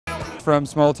from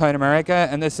Small Town America,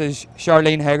 and this is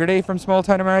Charlene Hegarty from Small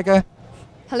Town America.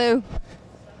 Hello.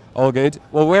 All good.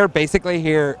 Well, we're basically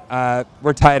here,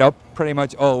 we're tied up pretty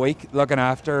much all week looking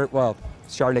after, well,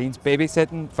 Charlene's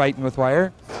babysitting, fighting with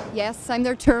wire. Yes, I'm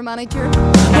their tour manager.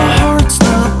 My heart's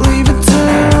not leaving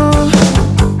town.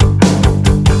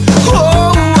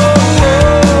 Whoa, whoa,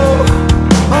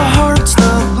 whoa. My heart's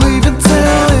not leaving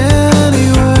town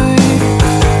anyway.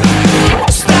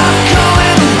 Stop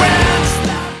going around,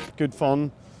 stop. Good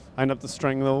fun. I ended up the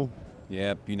string though.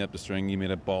 Yeah, being up the string, you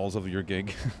made a balls of your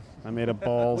gig. I made a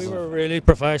balls. We were really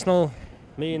professional.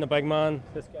 Me and the big man,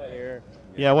 this guy here.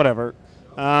 Yeah, whatever.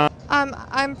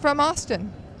 I'm from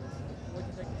Austin. What did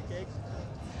you think of the gig?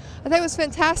 I thought it was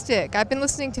fantastic. I've been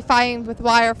listening to Fighting with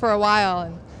Wire for a while,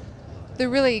 and they're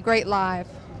really great live.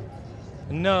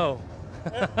 No.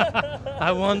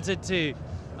 I wanted to.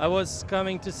 I was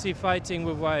coming to see Fighting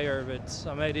with Wire, but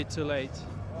I made it too late.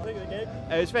 What do you think of the gig?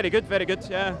 It was very good,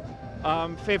 yeah.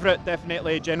 Favourite,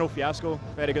 definitely General Fiasco,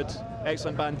 very good,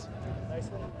 excellent band. Nice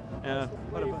one. Yeah.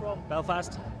 Where are you from?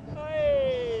 Belfast.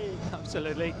 Hey!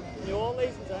 Absolutely. New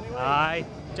Orleans anyway? Aye.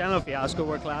 General Fiasco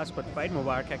were class, but Fighting with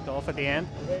Wire kicked off at the end.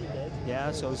 You really did.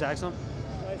 Yeah, so it was excellent.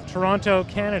 Nice. Toronto,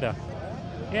 Canada.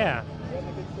 Yeah, You having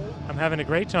a good show? I'm having a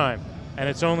great time, and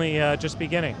it's only just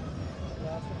beginning.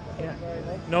 Fantastic. Yeah. Very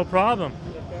much. No problem.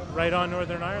 Take care. Right on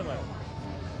Northern Ireland.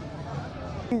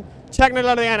 Checking out a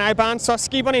lot of the NI bands. Saw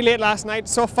Ski Bunny late last night.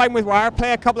 Saw Fighting with Wire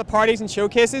play a couple of parties and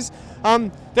showcases.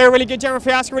 They're really good. General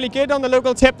Fiasco really good on the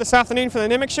local tip this afternoon for the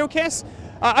NIMIC showcase.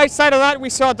 Outside of that, we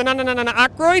saw the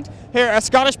Ackroyd, here a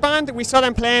Scottish band. We saw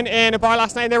them playing in a bar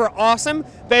last night. They were awesome.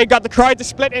 They got the crowd to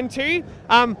split in two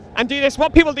and do this,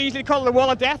 what people usually call the wall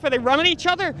of death, where they run at each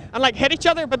other and like hit each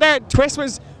other. But their twist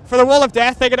was for the wall of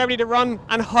death. They got everybody to run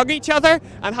and hug each other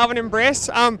and have an embrace.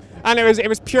 And it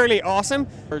was purely awesome.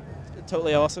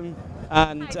 Totally awesome.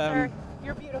 And Hi, sir.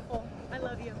 You're beautiful. I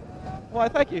love you. Well,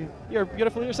 thank you. You're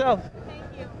beautiful yourself. Thank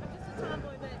you. I'm just a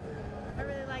tomboy, but I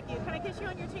really like you. Can I kiss you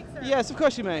on your cheek, sir? Yes, of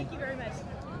course you may. Thank you very much.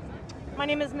 My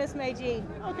name is Miss May G.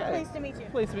 Okay. Pleased to meet you.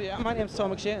 Pleased to meet you. My name's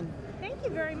Tom McShane. Thank you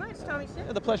very much, Tommy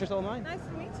Shinn. The pleasure's all mine. Nice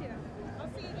to meet you. I'll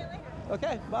see you again later.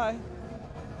 Okay, bye.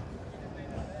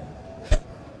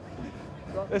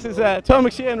 This is Tom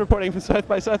McShane reporting from South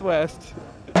by Southwest.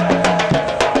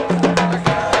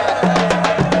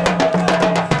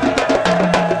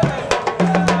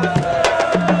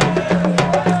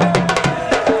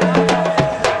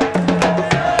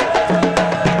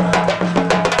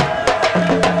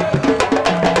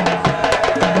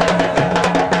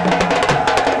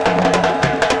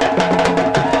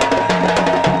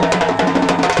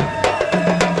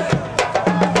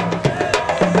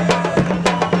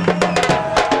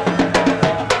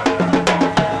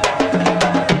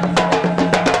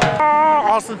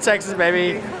 Austin, Texas,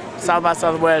 baby. South by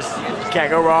Southwest. Can't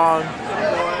go wrong.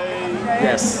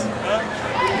 Yes.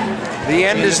 The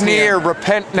end is near.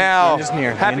 Repent now. The end is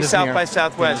near. Happy South by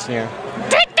Southwest.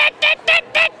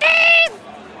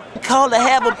 Call to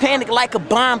have a panic like a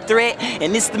bomb threat,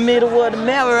 and it's the middle of the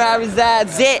map where I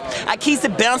resides at. I keeps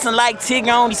it bouncing like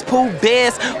Tigger on these pool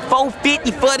bears.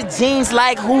 450 for the jeans,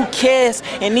 like who cares?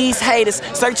 And these haters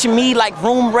searching me like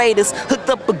room raiders. Hooked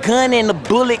up a gun and a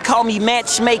bullet, call me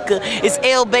matchmaker. It's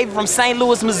L baby from St.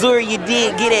 Louis, Missouri. You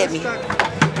did get at me.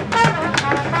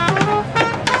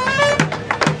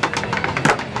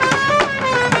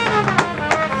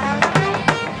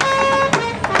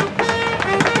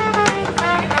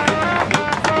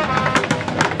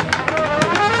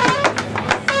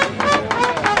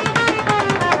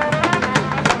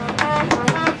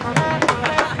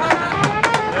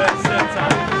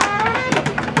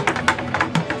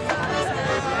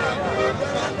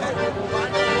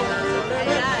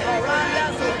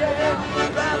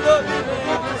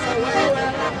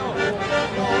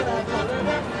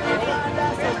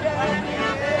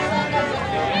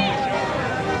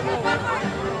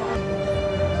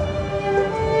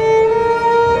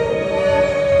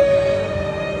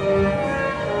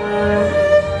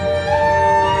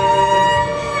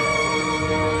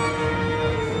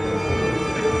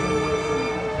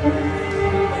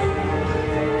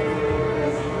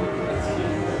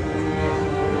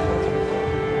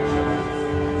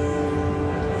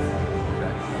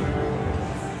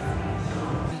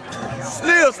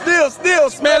 Still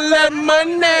smell like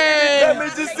money. That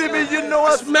means you see me, you know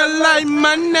I smell like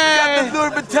money. Got the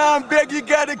Louis Vuitton bag, you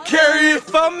gotta carry it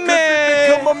for me. If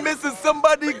you come on missing,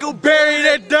 somebody go bury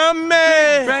that dummy.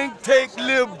 Bank take,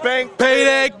 little bank, pay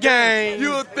that game.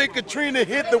 You'll think Katrina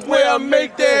hit the way I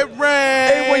make that rain.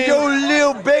 Hey, when your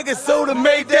little bag of soda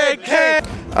make that can.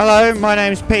 Hello, my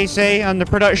name's PC. I'm the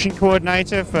production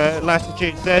coordinator for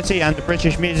Latitude 30 and the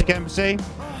British Music Embassy.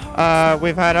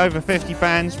 We've had over 50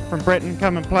 bands from Britain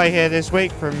come and play here this week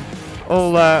from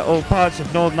all parts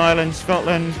of Northern Ireland,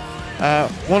 Scotland,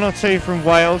 one or two from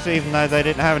Wales, even though they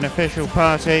didn't have an official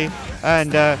party,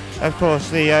 and of course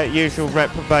the usual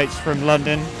reprobates from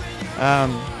London.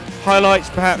 Highlights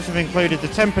perhaps have included the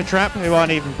Temper Trap, who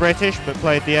aren't even British but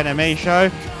played the NME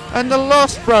show, and the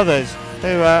Lost Brothers,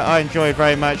 who I enjoyed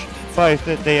very much, both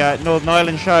at the Northern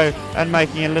Ireland show and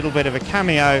making a little bit of a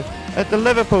cameo at the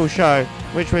Liverpool show,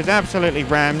 which was absolutely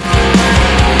rammed. Bought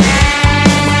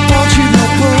you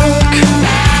that book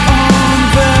on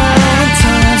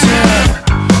Valentine's,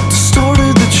 yeah.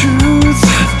 Distorted the truth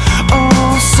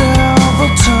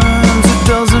several times. It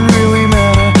doesn't really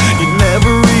matter. You never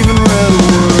even read a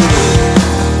word.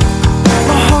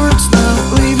 My heart's not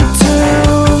leaving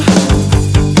town.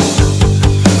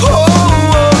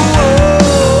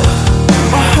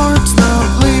 My heart's not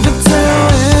leaving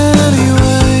town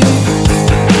anyway.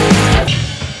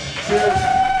 Cheers.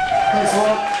 Thanks a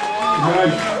lot. Good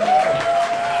night.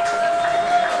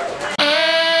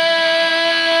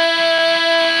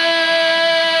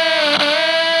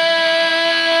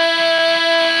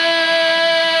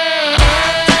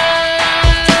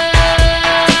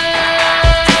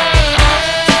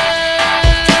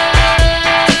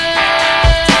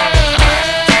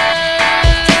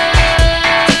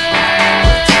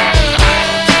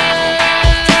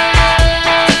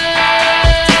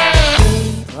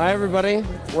 Hi everybody,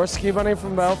 we're Ski Bunny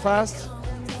from Belfast.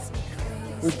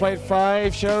 We've played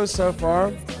 5 shows so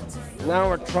far. Now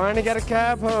we're trying to get a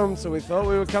cab home, so we thought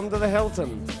we would come to the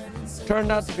Hilton.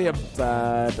 Turned out to be a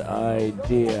bad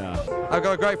idea. I've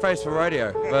got a great face for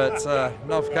radio, but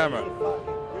not for camera.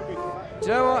 Do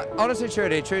you know what? Honestly,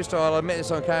 truly, true story, I'll admit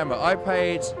this on camera. I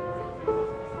paid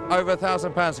over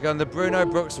 £1,000 to go in the Bruno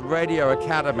Brooks Radio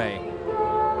Academy.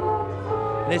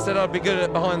 And he said I'd be good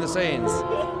at behind the scenes.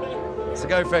 So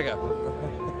go figure.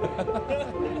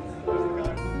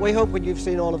 We hope when you've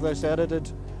seen all of this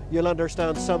edited, you'll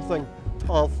understand something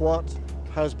of what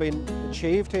has been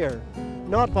achieved here.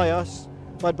 Not by us,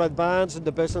 but by the bands and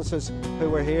the businesses who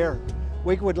were here.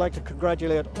 We would like to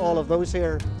congratulate all of those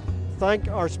here. Thank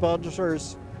our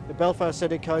sponsors, the Belfast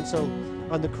City Council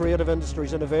and the Creative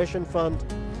Industries Innovation Fund.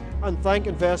 And thank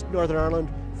Invest Northern Ireland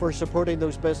for supporting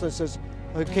those businesses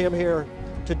who came here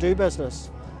to do business.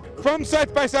 From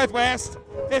South by Southwest,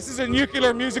 this is a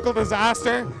nuclear musical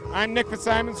disaster. I'm Nick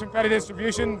Fitzsimons from Credit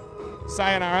Distribution.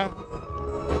 Sayonara.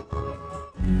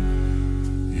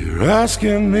 You're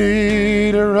asking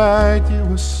me to write you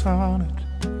a sonnet,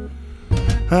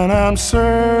 and I'm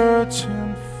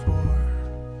searching for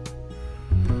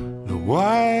the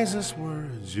wisest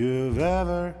words you've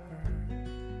ever